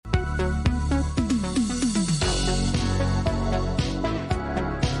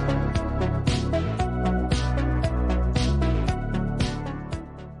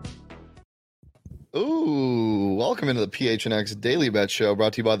welcome into the PHNX Daily Bet Show,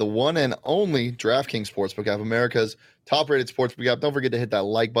 brought to you by the one and only DraftKings Sportsbook app, America's top-rated sportsbook app. Don't forget to hit that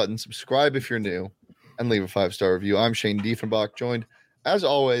like button, subscribe if you're new, and leave a 5-star review. I'm Shane Diefenbach, joined, as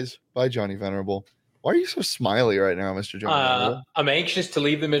always, by Johnny Venerable. Why are you so smiley right now, Mr. Johnny Venerable? I'm anxious to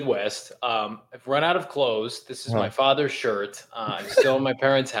leave the Midwest. I've run out of clothes. This is my father's shirt. I'm still in my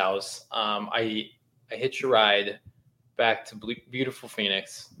parents' house. I hitch a ride back to beautiful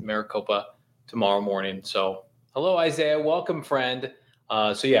Phoenix, Maricopa, tomorrow morning. So, hello, Isaiah. Welcome, friend.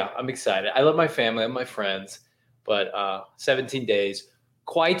 I'm excited. I love my family. I love my friends. But 17 days,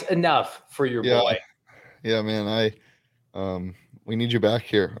 quite enough for your boy. Yeah, man. We need you back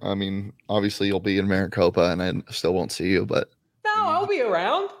here. I mean, obviously you'll be in Maricopa, and I still won't see you. But no, I'll be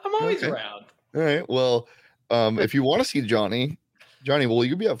around. I'm always around. All right. Well, if you want to see Johnny, will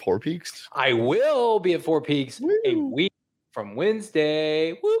you be at Four Peaks? I will be at Four Peaks a week from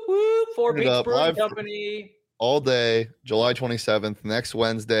Wednesday. Whoop whoop! Four Peaks Brewing Company. All day, July 27th, next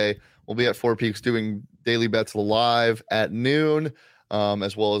Wednesday. We'll be at Four Peaks doing Daily Bets live at noon,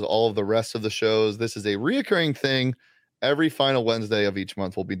 as well as all of the rest of the shows. This is a reoccurring thing. Every final Wednesday of each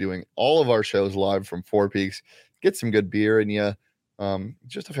month, we'll be doing all of our shows live from Four Peaks. Get some good beer in you.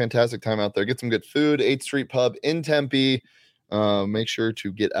 Just a fantastic time out there. Get some good food. 8th Street Pub in Tempe. Make sure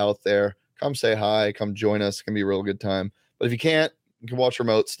to get out there. Come say hi. Come join us. It's going to be a real good time. But if you can't, you can watch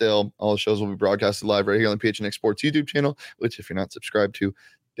remote still. All the shows will be broadcasted live right here on the PHNX Sports YouTube channel, which if you're not subscribed to,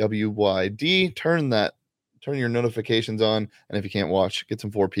 WYD, turn your notifications on. And if you can't watch, get some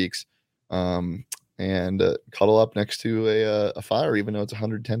Four Peaks. And cuddle up next to a fire, even though it's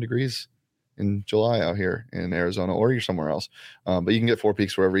 110 degrees in July out here in Arizona, or you're somewhere else. But you can get Four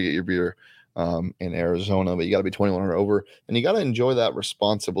Peaks wherever you get your beer in Arizona. But you got to be 21 or over, and you got to enjoy that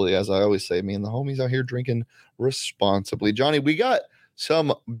responsibly. As I always say, me and the homies out here drinking responsibly. Johnny, we got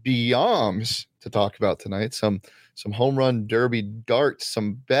some BYOMs to talk about tonight. Some home run derby darts,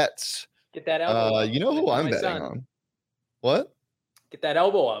 some bets. Get that elbow up. You know who I'm betting on? What? Get that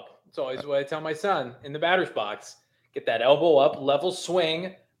elbow up. It's always what I tell my son in the batter's box. Get that elbow up, level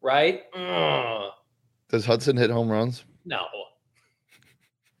swing, right? Does Hudson hit home runs? No.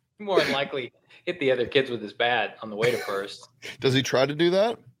 More than likely hit the other kids with his bat on the way to first. Does he try to do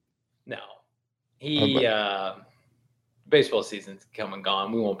that? No. Baseball season's come and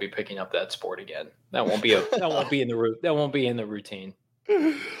gone. We won't be picking up that sport again. That won't be in the routine.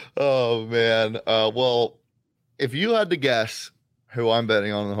 Oh man. Well, if you had to guess who I'm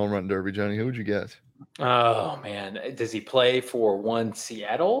betting on in the home run derby, Johnny, who would you guess? Oh man, does he play for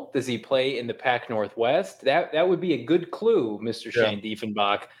Seattle? Does he play in the Pac Northwest? That would be a good clue, Mr. Shane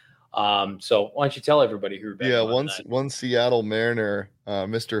Diefenbach. So why don't you tell everybody who you're betting on? One Seattle Mariner,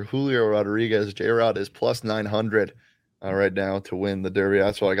 Mr. Julio Rodriguez, J-Rod is plus 900 right now to win the derby.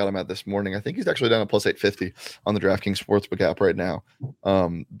 That's what I got him at this morning. I think he's actually down at plus 850 on the DraftKings Sportsbook app right now.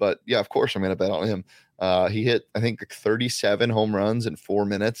 But yeah, of course I'm going to bet on him. He hit, I think, 37 home runs in 4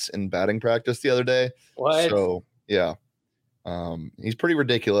 minutes in batting practice the other day. What? So, yeah. He's pretty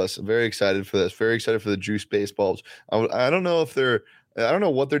ridiculous. I'm very excited for this. Very excited for the juice baseballs. I don't know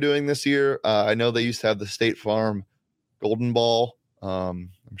what they're doing this year. I know they used to have the State Farm Golden Ball. I'm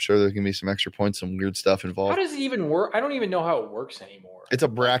sure there's going to be some extra points, some weird stuff involved. How does it even work? I don't even know how it works anymore. It's a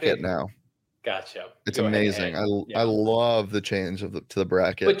bracket now. Gotcha. It's amazing. I love the change to the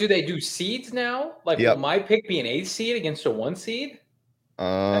bracket. But do they do seeds now? Like, will my pick be an 8 seed against a 1 seed?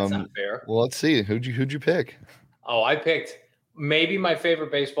 That's not fair. Well, let's see. Who'd you pick? Oh, I picked maybe my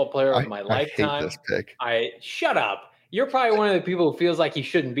favorite baseball player of my lifetime. I hate this pick. Shut up. You're probably one of the people who feels like he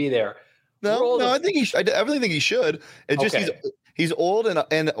shouldn't be there. No, I think he should. I definitely think he should. It's just he's old, and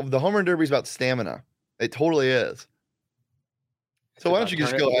the home run derby is about stamina. It totally is. So why don't you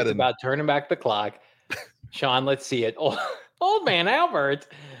just go ahead and about turning back the clock? Sean, let's see it. Old man Albert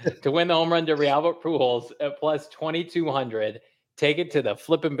to win the home run derby. Albert Pujols at plus 2,200. Take it to the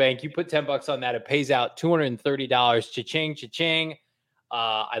flipping bank. You put $10 on that, it pays out $230. Cha-ching, cha-ching.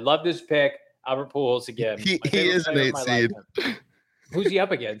 I love this pick. Albert Pujols again. He is an 8 seed. Who's he up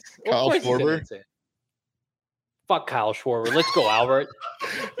against? Kyle Schwarber. Fuck Kyle Schwarber. Let's go, Albert.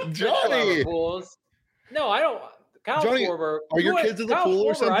 Johnny. No, I don't. Kyle Johnny, Schwarber. Are your kids in the Kyle pool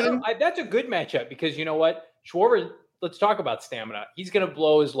or Schwarber, something? That's a good matchup because you know what? Schwarber, let's talk about stamina. He's going to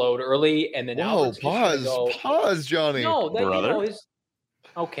blow his load early, and then Albert's pause, Johnny. No,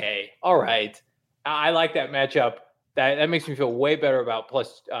 okay, all right. I like that matchup. That makes me feel way better about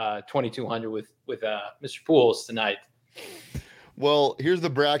plus 2,200 with Mr. Pujols tonight. Well, here's the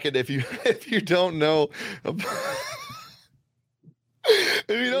bracket. If you don't know,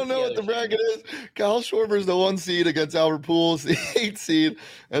 If you don't know what the bracket is, Kyle Schwarber's the 1 seed against Albert Pujols, the 8 seed,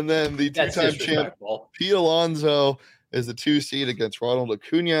 and then the two-time champ Pete Alonso is the 2 seed against Ronald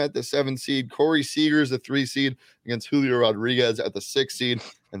Acuna at the 7 seed. Corey Seager's the 3 seed against Julio Rodriguez at the 6 seed,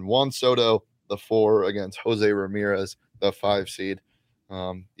 and Juan Soto the 4 against Jose Ramirez, the 5 seed.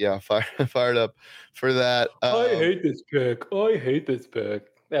 Fired up for that. I hate this pick.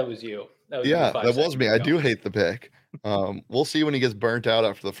 That was you. That was me. I do hate the pick. We'll see when he gets burnt out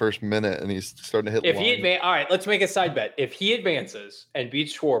after the first minute and he's starting to hit. All right, let's make a side bet. If he advances and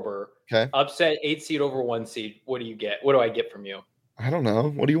beats Schwarber, upset 8 seed over 1 seed, what do you get? What do I get from you? I don't know.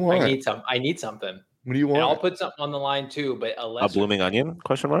 What do you want? I need something. What do you want? And I'll put something on the line too, but a blooming onion? ?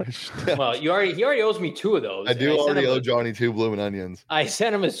 Well, he already owes me 2 of those. I do already owe Johnny 2 blooming onions. I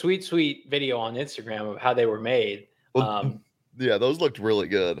sent him a sweet video on Instagram of how they were made. Yeah, those looked really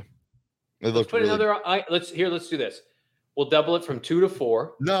good. Let's do this. We'll double it from 2 to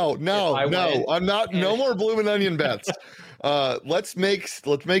 4. No. I'm not. No more blooming onion bets. Let's make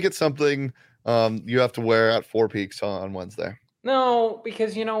it something you have to wear at Four Peaks on Wednesday. No,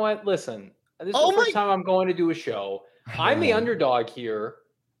 because you know what? Listen, this is the first time I'm going to do a show. I'm the underdog here,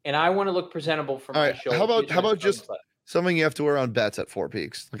 and I want to look presentable for my show. How about just something you have to wear on bets at Four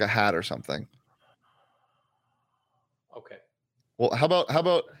Peaks, like a hat or something? Okay. Well, how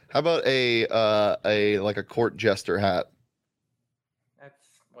about a like a court jester hat? That's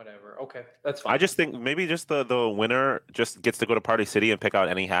whatever. Okay, that's fine. I just think maybe just the winner just gets to go to Party City and pick out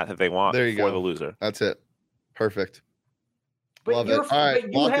any hat that they want for the loser. That's it. Perfect. But Love it. All right,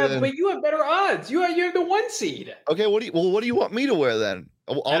 but you have better odds. You have the 1 seed. Okay, what do you want me to wear then?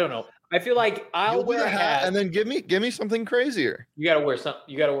 I don't know. I feel like I'll wear a hat and then give me something crazier. You got to wear something.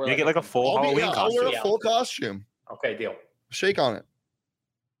 You got to wear. You get like a full Halloween costume. I'll wear a full costume. Okay, deal. Shake on it.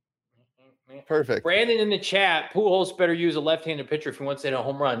 Perfect. Brandon in the chat, Pujols better use a left-handed pitcher if he wants to hit a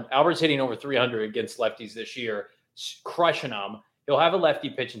home run. Albert's hitting over 300 against lefties this year, crushing them. He'll have a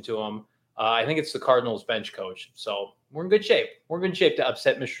lefty pitching to him. I think it's the Cardinals bench coach. So we're in good shape. We're in good shape to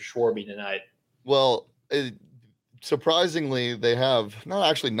upset Mr. Schwarby tonight. Well, surprisingly, they have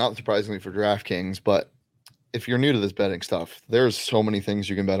not surprisingly for DraftKings, but if you're new to this betting stuff, there's so many things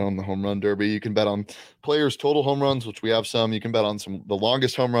you can bet on the home run derby. You can bet on players' total home runs, which we have some. You can bet on the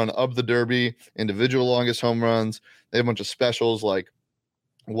longest home run of the derby, individual longest home runs. They have a bunch of specials like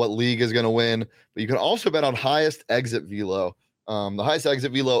what league is going to win. But you can also bet on highest exit velo. The highest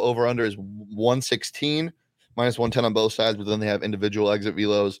exit velo over under is 116, minus 110 on both sides. But then they have individual exit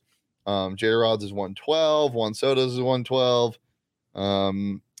velos. J-Rod's is 112. Juan Soto's is 112.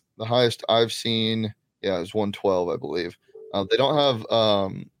 The highest I've seen. Yeah, it's 112, I believe. They don't have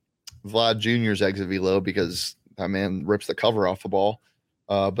Vlad Jr.'s exit velo because that man rips the cover off the ball.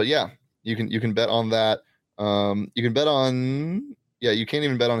 But yeah, you can bet on that. You can bet on you can't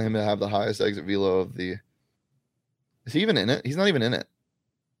even bet on him to have the highest exit velo of the. Is he even in it? He's not even in it.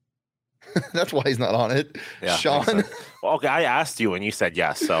 That's why he's not on it. Yeah, Sean. Well, okay, I asked you and you said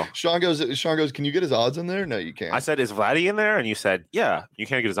yes. So Sean goes, can you get his odds in there? No, you can't. I said, is Vladdy in there? And you said, yeah, you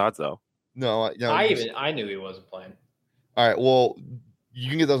can't get his odds though. No, I knew he wasn't playing. All right, well, you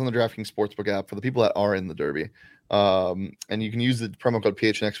can get those on the DraftKings Sportsbook app for the people that are in the Derby. And you can use the promo code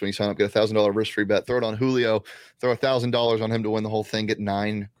PHNX when you sign up. Get $1,000 risk-free bet. Throw it on Julio. Throw $1,000 on him to win the whole thing. Get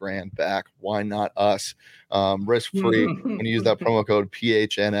 $9,000 back. Why not us? Risk-free when you use that promo code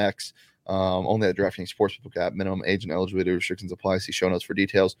PHNX. Only at DraftKings Sportsbook app. Minimum age and eligibility restrictions apply. See show notes for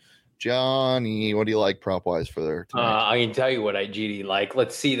details. Johnny, what do you like prop-wise for there tonight? I can tell you what I GD like.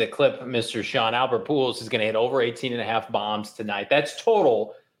 Let's see the clip. Mr. Sean Albert Pujols is going to hit over 18.5 bombs tonight. That's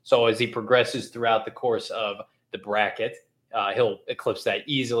total. So as he progresses throughout the course of the bracket, he'll eclipse that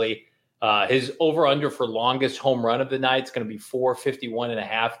easily. His over-under for longest home run of the night is going to be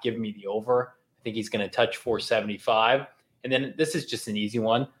 451.5. Give me the over. I think he's going to touch 475. And then this is just an easy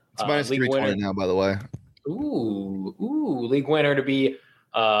one. It's minus 320 now, by the way. Ooh, league winner to be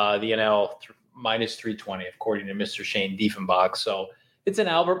the NL minus 320, according to Mr. Shane Diefenbach. So it's an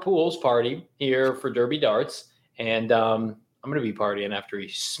Albert Pujols party here for Derby Darts. And I'm going to be partying after he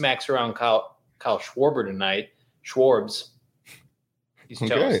smacks around Kyle Schwarber tonight. Schwarbs. He's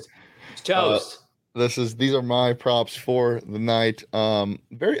toast. He's toast. These are my props for the night. I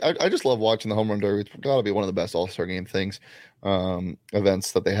just love watching the home run derby. It's got to be one of the best All-Star game things,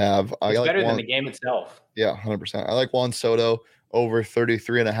 events that they have. It's better than the game itself. Yeah, 100%. I like Juan Soto over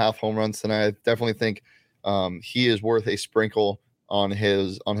 33.5 home runs tonight. I definitely think he is worth a sprinkle on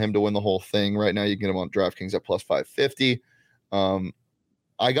him to win the whole thing. Right now, you can get him on DraftKings at plus 550.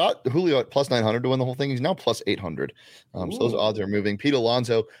 I got Julio at plus 900 to win the whole thing. He's now plus 800. So those odds are moving. Pete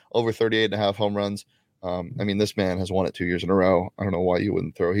Alonso over 38.5 home runs. I mean, this man has won it 2 years in a row. I don't know why you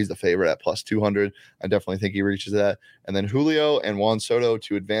wouldn't throw. He's the favorite at plus 200. I definitely think he reaches that. And then Julio and Juan Soto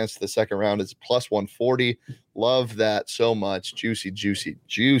to advance to the second round is plus 140. Love that so much.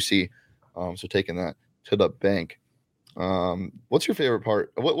 Juicy. So taking that to the bank. What's your favorite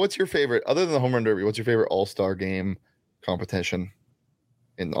part? What's your favorite, other than the home run derby, what's your favorite all-star game competition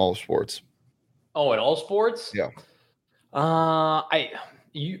in all sports? Oh, in all sports? Yeah.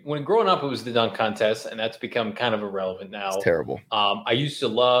 When growing up, it was the dunk contest, and that's become kind of irrelevant now. It's terrible. I used to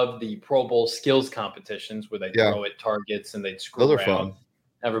love the Pro Bowl skills competitions where they throw at targets and they'd screw Those around. Are fun.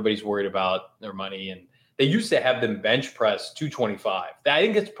 Everybody's worried about their money, and they used to have them bench press 225. I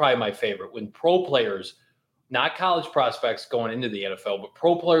think it's probably my favorite when pro players, not college prospects going into the NFL, but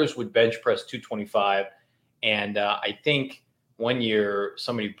pro players would bench press 225. And I think one year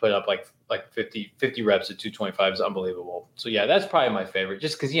somebody put up like 50 reps at 225 is unbelievable. So yeah, that's probably my favorite.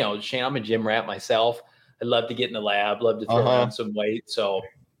 Just because, Shane, I'm a gym rat myself. I love to get in the lab, love to throw around some weight. So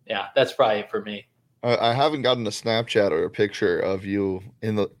yeah, that's probably it for me. I haven't gotten a Snapchat or a picture of you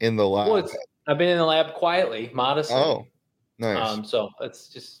in the lab. Well, I've been in the lab quietly, modestly. Oh, nice. So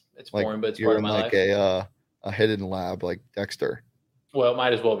it's boring, but it's part of my life. You're in a hidden lab like Dexter. Well, it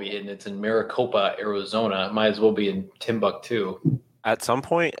might as well be hidden. It's in Maricopa, Arizona. It might as well be in Timbuktu. At some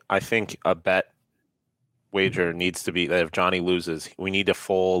point, I think a bet wager needs to be that if Johnny loses, we need a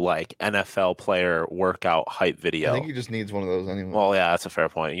full NFL player workout hype video. I think he just needs one of those anyway. Well, yeah, that's a fair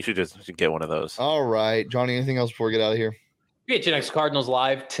point. You should get one of those. All right, Johnny. Anything else before we get out of here? PHNX Cardinals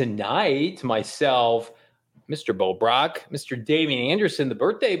live tonight. Myself, Mr. Bo Brock, Mr. Damian Anderson, the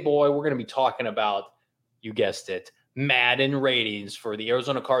birthday boy. We're going to be talking about, you guessed it, Madden ratings for the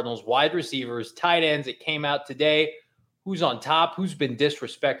Arizona Cardinals wide receivers, tight ends. It came out today. Who's on top? Who's been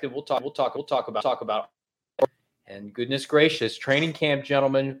disrespected? We'll talk about. And goodness gracious, training camp,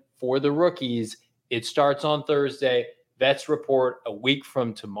 gentlemen, for the rookies. It starts on Thursday. Vets report a week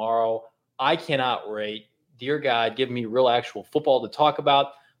from tomorrow. I cannot wait. Dear God, give me real actual football to talk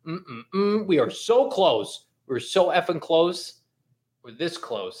about. We are so close. We're so effing close. We're this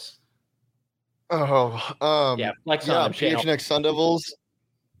close. PHNX Sun Devils.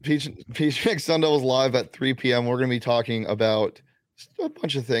 PHNX Sun Devils live at 3 p.m. We're going to be talking about a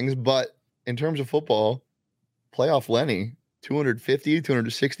bunch of things, but in terms of football, playoff Lenny, 250,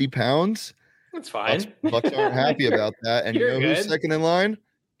 260 pounds. That's fine. Bucks aren't happy about that. And who's second in line?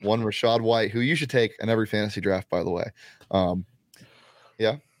 One Rachaad White, who you should take in every fantasy draft, by the way.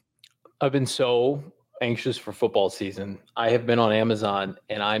 Yeah. I've been so anxious for football season. I have been on Amazon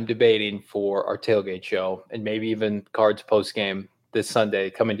and I'm debating for our tailgate show and maybe even Cards post game this Sunday,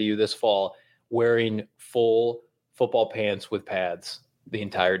 coming to you this fall, wearing full football pants with pads the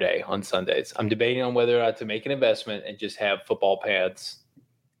entire day on Sundays. I'm debating on whether or not to make an investment and just have football pants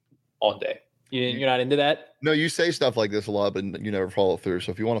all day. You're not into that? No, you say stuff like this a lot, but you never follow through.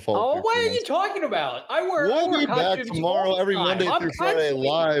 So if you want to follow through. What are you talking about? We'll be back tomorrow, every Monday through Friday,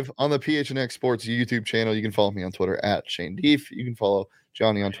 live on the PHNX Sports YouTube channel. You can follow me on Twitter at Shane Deef. You can follow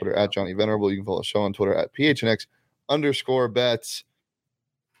Johnny on Twitter at Johnny Venerable. You can follow the show on Twitter at PHNX_bets.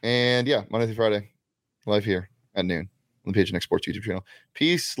 And yeah, Monday through Friday, live here at noon on the PHNX Sports YouTube channel.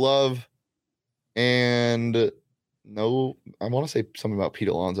 Peace, love, and no, I want to say something about Pete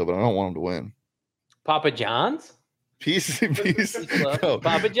Alonso, but I don't want him to win. Papa John's? Peace. No.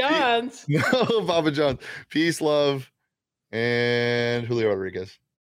 Papa John's. No, Papa John's. Peace, love, and Julio Rodriguez.